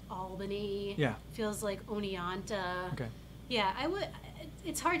feels like Albany. Yeah. Feels like Oneonta. Okay. Yeah, I would.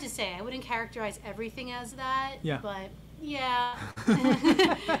 It's hard to say. I wouldn't characterize everything as that. Yeah. But yeah,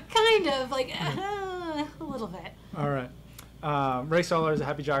 kind of like a little bit. All right. Ray Solar is a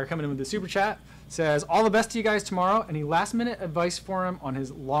happy jogger coming in with the super chat. Says all the best to you guys tomorrow. Any last minute advice for him on his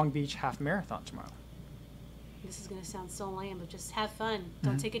Long Beach half marathon tomorrow? This is going to sound so lame, but just have fun.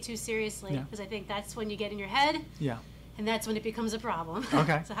 Don't take it too seriously, Yeah. because I think that's when you get in your head, Yeah. and that's when it becomes a problem.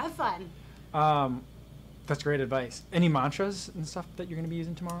 Okay. So have fun. That's great advice. Any mantras and stuff that you're going to be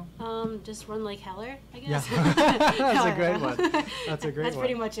using tomorrow? Just run like Heller, I Yeah. guess. That's a great one. That's a great That's one.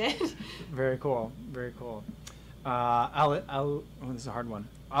 pretty much it. Very cool. Very cool. Oh, this is a hard one.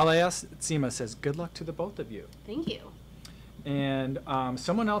 Alias Tsima says, good luck to the both of you. Thank you. And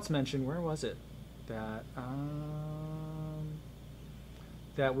someone else mentioned, where was it?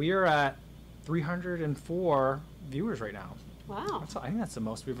 That we are at 304 viewers right now. Wow. I think that's the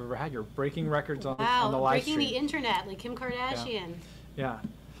most we've ever had. You're breaking records on Wow, the live breaking stream. the internet like Kim Kardashian. Yeah.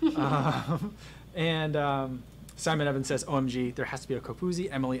 And Simon Evans says, OMG, there has to be a Kofuzi,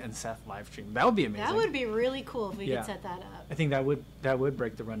 Emily, and Seth live stream. That would be amazing. That would be really cool if we Yeah. could set that up. I think that would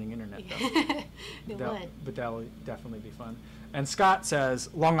break the running internet, though. It would. But that would definitely be fun. And Scott says,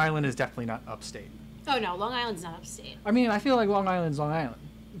 Long Island is definitely not upstate. Oh, no, Long Island's not upstate. I mean, I feel like Long Island's Long Island.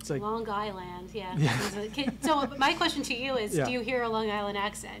 It's like Long Island, yeah. Yeah. So my question to you is, Yeah. do you hear a Long Island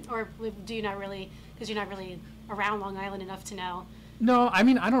accent? Or do you not really, because you're not really around Long Island enough to know? No, I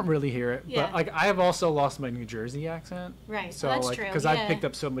mean, I don't really hear it. Yeah. But, like, I have also lost my New Jersey accent. Right, So, that's like, true, because yeah. I've picked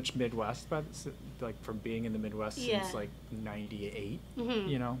up so much Midwest, like, from being in the Midwest Yeah. since, like, 98, Mhm.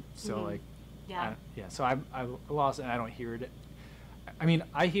 you know? So, like, Yeah. so I lost it, and I don't hear it. I mean,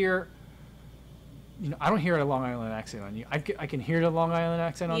 I hear, I don't hear a Long Island accent on you. I can hear the Long Island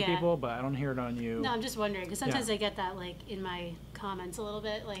accent on Yeah. people, but I don't hear it on you. No, I'm just wondering, because sometimes I get that, like, in my comments a little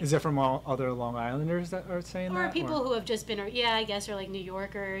bit. Like, Is it from all other Long Islanders that are saying that? or people who have just been, I guess, or like New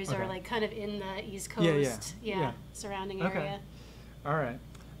Yorkers, or Okay. like kind of in the East Yeah, Coast, yeah. surrounding Okay. area. All right.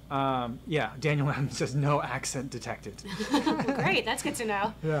 Yeah, Daniel Adams says no accent detected. Great, that's good to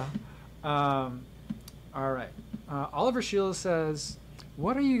know. Yeah. All right. Oliver Sheila says,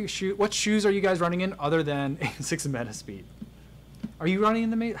 what shoes are you guys running in other than 6 Meta Speed? Are you running in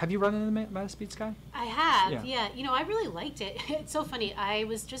the have you run in the Meta Speed, Sky? I have, Yeah. yeah. I really liked it. It's so funny. I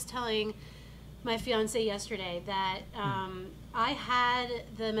was just telling my fiance yesterday that I had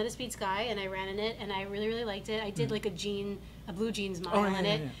the Metaspeed Sky and I ran in it and I really, really liked it. I did like a blue jeans mile in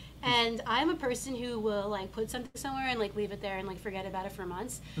it. Yeah. And I'm a person who will like put something somewhere and like leave it there and like forget about it for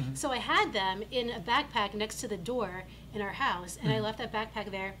months. So I had them in a backpack next to the door in our house, and I left that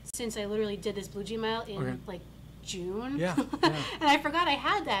backpack there since I literally did this blue jean mile in like June. Yeah. And I forgot I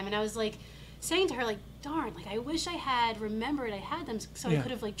had them, and I was like saying to her like, darn, like I wish I had remembered I had them so I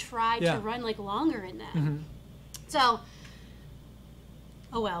could have like tried to run like longer in them. So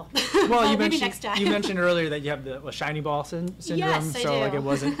oh well. Well, you maybe mentioned next time. you mentioned earlier that you have the shiny ball syndrome, Yes, I so like do. it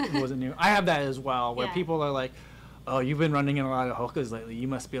wasn't new. I have that as well, where Yeah. people are like, "Oh, you've been running in a lot of Hokas lately. You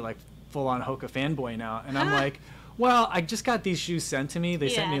must be like full on Hoka fanboy now." And I'm like, "Well, I just got these shoes sent to me. They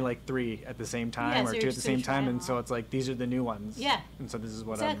sent Yeah. me like 3 at the same time, Yeah, or so 2 you're at the just same gonna try time, them and so all. it's like these are the new ones. Yeah. And so this is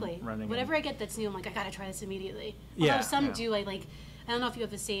what Exactly. I'm running. Whatever in. I get that's new, I'm like, I gotta try this immediately. Yeah, Although some yeah. do, I don't know if you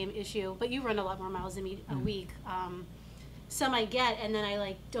have the same issue, but you run a lot more miles than me a week. Some I get, and then I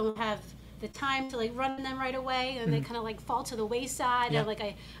like don't have the time to like run them right away, and they kind of like fall to the wayside, Yeah. and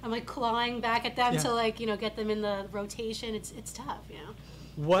like I'm like clawing back at them Yeah. to like get them in the rotation. It's tough,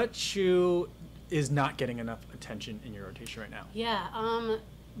 What shoe is not getting enough attention in your rotation right now? Yeah.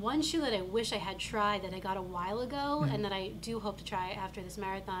 One shoe that I wish I had tried that I got a while ago, and that I do hope to try after this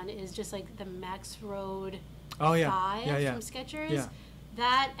marathon is just like the Max Road Oh yeah. 5 Yeah. from Skechers. Yeah.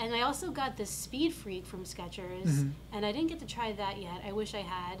 That, and I also got the Speed Freak from Skechers, and I didn't get to try that yet. I wish I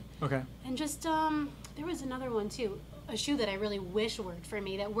had. Okay. And just, there was another one too. A shoe that I really wish worked for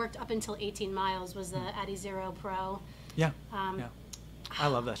me, that worked up until 18 miles, was the Adizero Pro. Yeah. Yeah. I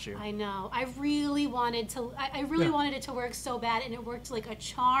love that shoe. I know. I really wanted to, I really wanted it to work so bad, and it worked like a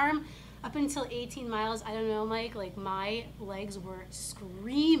charm up until 18 miles. I don't know, Mike, like my legs were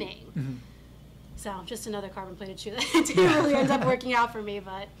screaming. So just another carbon plated shoe that didn't really end up working out for me,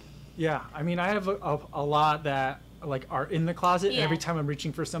 but. Yeah, I mean, I have a lot that like are in the closet, and every time I'm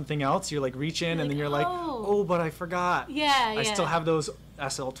reaching for something else, you're like reach in, and then you're like, oh, but I forgot. Yeah, I still have those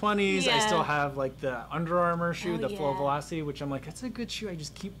SL20s. I still have like the Under Armour shoe, the Flow Velocity, which I'm like, it's a good shoe. I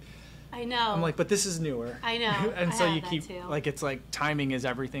just keep. I know. I'm like, but this is newer. I know. And so you keep like, it's like timing is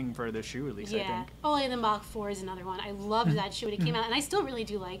everything for the shoe release. I think. Oh, and the Mach 4 is another one. I loved that shoe when it came out, and I still really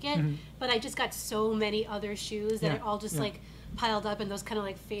do like it. But I just got so many other shoes that are all just like piled up, and those kind of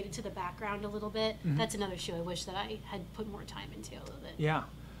like faded to the background a little bit. That's another shoe I wish that I had put more time into a little bit. Yeah.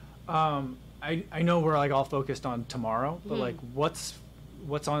 I know we're like all focused on tomorrow, but like what's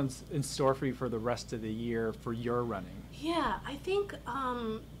in store for you for the rest of the year for your running? Yeah, I think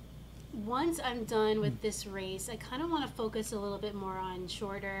once I'm done with this race, I kind of want to focus a little bit more on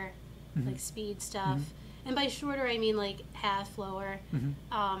shorter, like speed stuff. And by shorter, I mean like half, lower.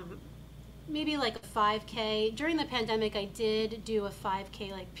 Maybe like a 5K. During the pandemic, I did do a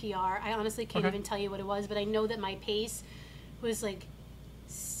 5K like PR. I honestly can't even tell you what it was, but I know that my pace was like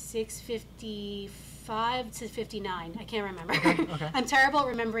 6:55 to 59. I can't remember. I'm terrible at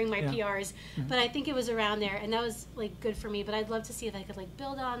remembering my PRs, but I think it was around there, and that was like good for me. But I'd love to see if I could like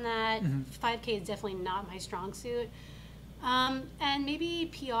build on that. 5K is definitely not my strong suit. And maybe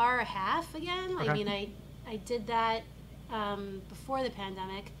PR a half again. I mean, I did that before the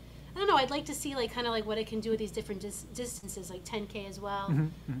pandemic. I don't know. I'd like to see like kind of like what I can do with these different distances, like 10K as well.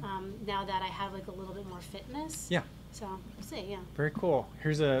 Now that I have like a little bit more fitness. Yeah. So we'll see. Yeah. Very cool.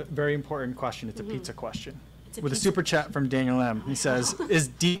 Here's a very important question. It's a pizza question. With a super chat from Daniel M. He says, "Is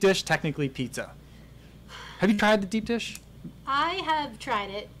deep dish technically pizza?" Have you tried the deep dish? I have tried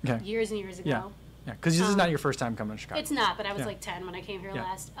it years and years ago. Yeah. Because this is not your first time coming to Chicago. It's not, but I was like 10 when I came here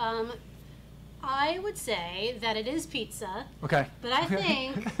last. I would say that it is pizza. Okay. But I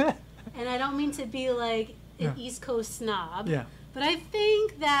think, and I don't mean to be like an East Coast snob, but I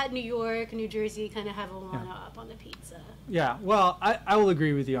think that New York and New Jersey kind of have a one-up on the pizza. Yeah, well, I will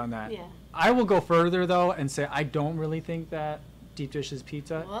agree with you on that. Yeah. I will go further, though, and say I don't really think that deep dish is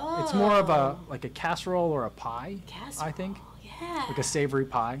pizza. Whoa. It's more of a casserole or a pie, I think. Yeah. Like a savory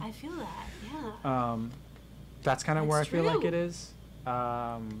pie. I feel that, yeah. That's kind of where I feel like it is.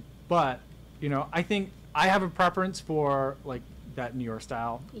 But... You know, I think I have a preference for like that New York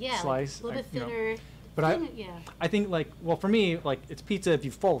style slice. A little bit thinner. But I think like, well, for me, like it's pizza if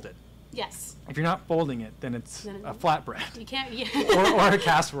you fold it. Yes. If you're not folding it, then it's a flatbread. You can't. or a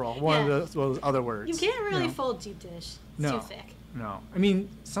casserole. One of those other words. You can't really fold deep dish. It's too thick. No. I mean,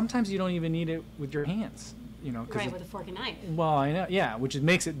 sometimes you don't even need it with your hands. You know. Right, with a fork and knife. Well, I know. Yeah, which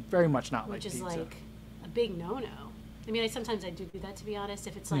makes it very much not like pizza. Which is like a big no-no. I mean, sometimes I do that, to be honest.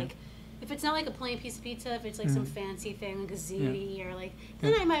 If it's like. If it's not like a plain piece of pizza, if it's like some fancy thing, like a ziti or like,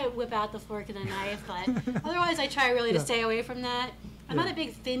 then I might whip out the fork and the knife. But otherwise, I try really to stay away from that. I'm not a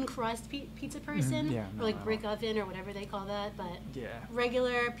big thin crust pizza person, or like brick oven or whatever they call that. But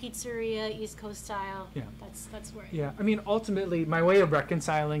regular pizzeria, East Coast style. That's where. I mean, ultimately, my way of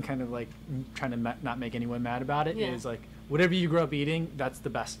reconciling, kind of like trying to not make anyone mad about it, is like whatever you grew up eating, that's the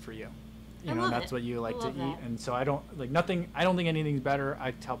best for you. You know, that's what you like to eat, and so I don't like nothing. I don't think anything's better.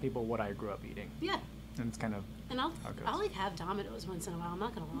 I tell people what I grew up eating. Yeah, and it's kind of. And I'll like have Domino's once in a while. I'm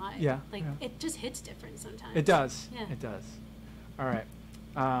not gonna lie. Yeah, like it just hits different sometimes. It does. Yeah, it does. All right.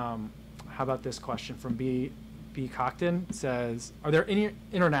 How about this question from B. Cockton? It says, "Are there any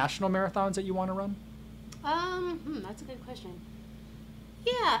international marathons that you want to run?" That's a good question.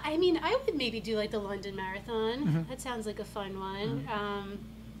 Yeah, I mean, I would maybe do like the London Marathon. That sounds like a fun one.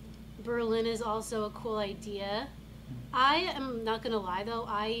 Berlin is also a cool idea. I am not gonna lie though,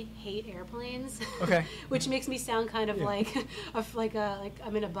 I hate airplanes. Okay. Which makes me sound kind of like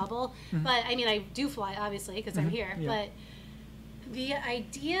I'm in a bubble. But I mean, I do fly obviously because I'm here. But the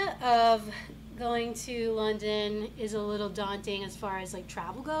idea of going to London is a little daunting as far as like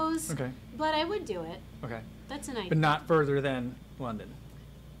travel goes. Okay. But I would do it. Okay. That's an idea. But not further than London.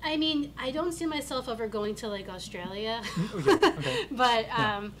 I mean, I don't see myself ever going to like Australia. Okay. But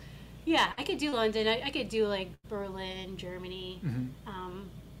yeah, I could do London. I could do like Berlin, Germany.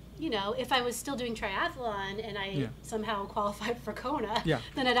 You know, if I was still doing triathlon and I somehow qualified for Kona,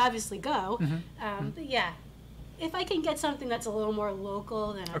 then I'd obviously go. But yeah, if I can get something that's a little more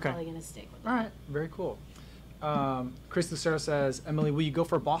local, then I'm probably going to stick with it. All right, very cool. Chris Lucero says, Emily, will you go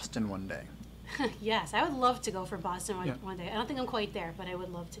for Boston one day? Yes, I would love to go for Boston one day. I don't think I'm quite there, but I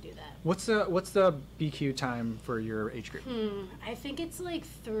would love to do that. What's the BQ time for your age group? I think it's like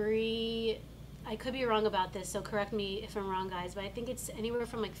 3. I could be wrong about this, so correct me if I'm wrong, guys. But I think it's anywhere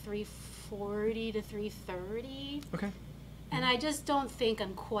from like 3:40 to 3:30. Okay. And I just don't think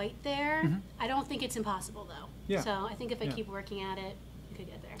I'm quite there. I don't think it's impossible though. Yeah. So I think if I keep working at it, I could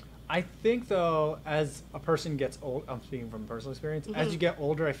get there. I think though, as a person gets old, I'm speaking from personal experience, as you get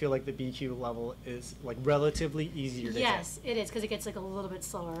older, I feel like the BQ level is like relatively easier to get. Yes, it is, because it gets like a little bit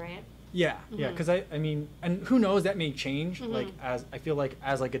slower, right? Yeah, yeah, because I mean, and who knows, that may change, like as, I feel like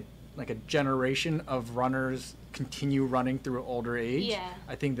as like a generation of runners continue running through older age,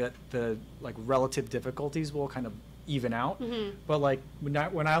 I think that the like relative difficulties will kind of even out. But like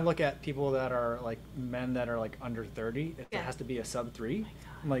when I look at people that are like men that are like under 30, it has to be a sub 3.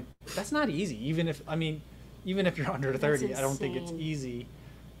 I'm like, that's not easy. Even if you're under 30, I don't think it's easy.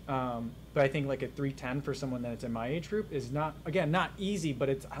 But I think like a 3:10 for someone that's in my age group is not easy, but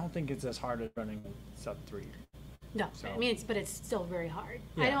I don't think it's as hard as running sub 3. No, So. I mean, but it's still very hard.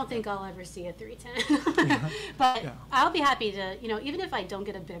 Yeah, I don't think I'll ever see a 3:10. But I'll be happy to, even if I don't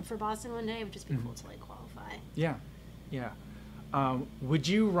get a bib for Boston one day, it would just be cool to like qualify. Yeah, yeah. Would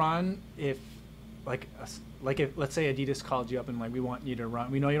you run if, if let's say Adidas called you up and like, we want you to run.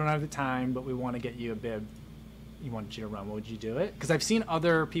 We know you don't have the time, but we want to get you a bib. You want you to run. Would you do it? Because I've seen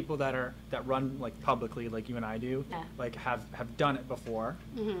other people that run like publicly, like you and I do, like have done it before.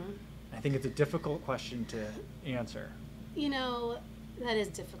 I think it's a difficult question to answer. That is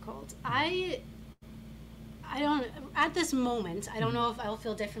difficult. I don't, at this moment, I don't know if I'll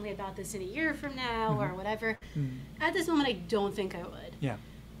feel differently about this in a year from now or whatever. At this moment, I don't think I would. Yeah.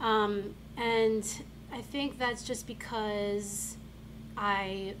 And I think that's just because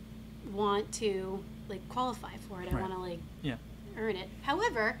I want to like qualify for it. I want to like earn it.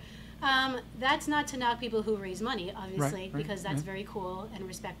 However, that's not to knock people who raise money, obviously, because that's very cool and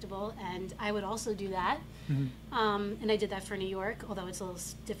respectable, and I would also do that. And I did that for New York, although it's a little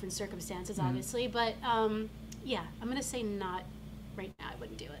different circumstances, obviously. But yeah, I'm going to say not right now. I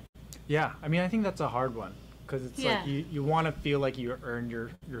wouldn't do it. Yeah, I mean, I think that's a hard one, because it's like you want to feel like you earned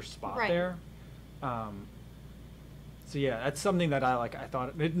your spot there. So yeah, that's something that I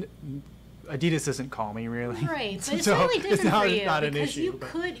thought Adidas doesn't call me really. Right, but it's so really different it's not, for you not an because issue,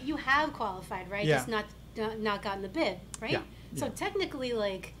 you have qualified, right? Yeah. Just not gotten the bid, right? Yeah. So technically,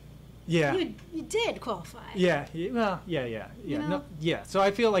 like, yeah, you did qualify. Yeah, well, yeah. No, yeah. So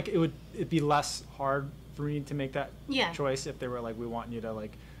I feel like it'd be less hard for me to make that choice if they were like, we want you to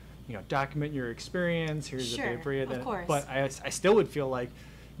like, document your experience. Here's a bid for you. Of course. But I still would feel like,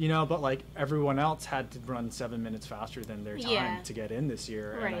 but like everyone else had to run 7 minutes faster than their time to get in this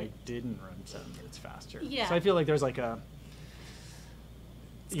year, and I didn't run 7 minutes faster. Yeah. So I feel like there's like a,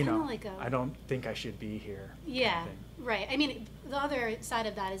 I don't think I should be here. Yeah, right. I mean, the other side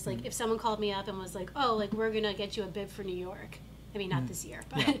of that is like if someone called me up and was like, oh, like we're gonna get you a bib for New York. I mean, not this year,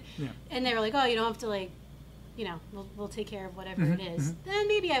 but and they were like, oh, you don't have to like, we'll take care of whatever it is. Then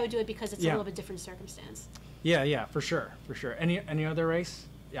maybe I would do it because it's a little bit different circumstance. Yeah, for sure. Any other race?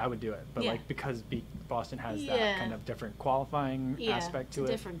 Yeah, I would do it, but like because Boston has that kind of different qualifying aspect to it.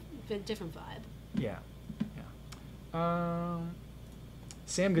 Different vibe. Yeah.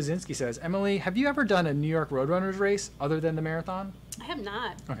 Sam Gazinski says, Emily, have you ever done a New York Roadrunners race other than the marathon? I have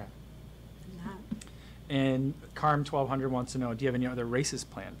not. Okay. I'm not. And Carm 1200 wants to know, do you have any other races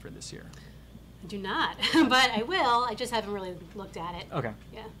planned for this year? I do not, but I will. I just haven't really looked at it. Okay.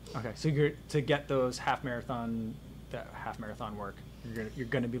 Yeah. Okay, so to get those half marathon work, you're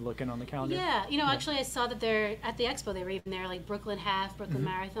going to be looking on the calendar? Yeah, actually I saw that they're at the expo. They were even there, like Brooklyn Half, Brooklyn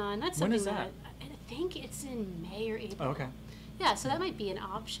Marathon. That's something when is that? I think it's in May or April. Oh, okay. Yeah, so that might be an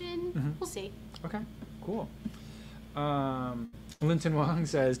option. We'll see. Okay, cool. Linton Wong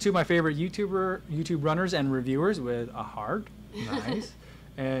says, two of my favorite YouTube runners and reviewers with a heart. Nice.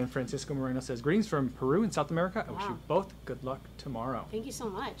 And Francisco Moreno says, greetings from Peru in South America. I wish you both good luck tomorrow. Thank you so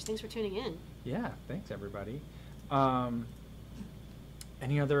much. Thanks for tuning in. Yeah, thanks everybody.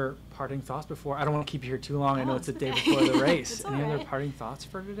 Any other parting thoughts before? I don't want to keep you here too long. I know it's the day before the race. Any other parting thoughts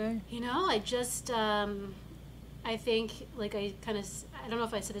for today? I just, I think, like I don't know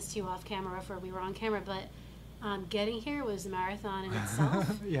if I said this to you off camera or if we were on camera, but getting here was a marathon in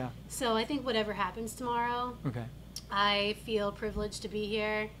itself. Yeah. So I think whatever happens tomorrow, I feel privileged to be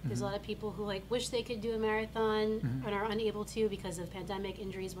here. There's a lot of people who like wish they could do a marathon and are unable to because of pandemic,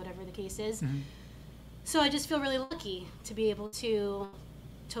 injuries, whatever the case is. So I just feel really lucky to be able to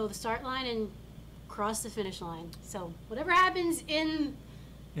toe the start line and cross the finish line. So whatever happens in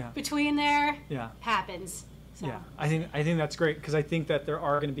Yeah. between there Yeah. happens. So. Yeah, I think that's great, because I think that there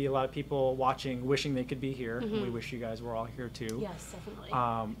are going to be a lot of people watching wishing they could be here. And we wish you guys were all here too. Yes, definitely.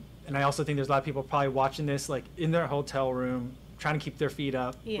 And I also think there's a lot of people probably watching this like in their hotel room, trying to keep their feet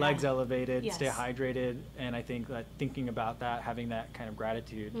up, legs elevated, stay hydrated. And I think that thinking about that, having that kind of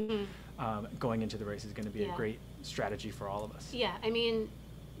gratitude going into the race is going to be a great strategy for all of us. Yeah, I mean,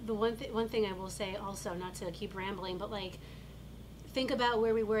 the one thing I will say also, not to keep rambling, but like, think about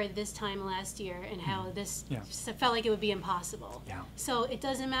where we were this time last year and how this felt like it would be impossible. Yeah. So it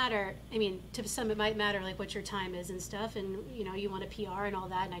doesn't matter. I mean, to some it might matter like what your time is and stuff, and you know, you want a PR and all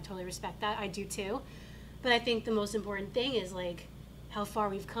that, and I totally respect that. I do too. But I think the most important thing is like how far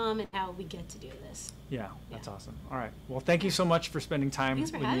we've come and how we get to do this. Yeah, that's awesome. All right. Well, thank you so much for spending time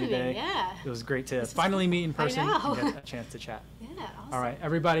with me today. Yeah. It was great to finally meet in person and get a chance to chat. Yeah, awesome. All right,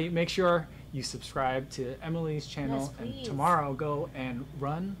 everybody, make sure you subscribe to Emily's channel, and tomorrow go and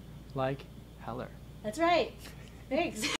run like Heller. That's right. Thanks.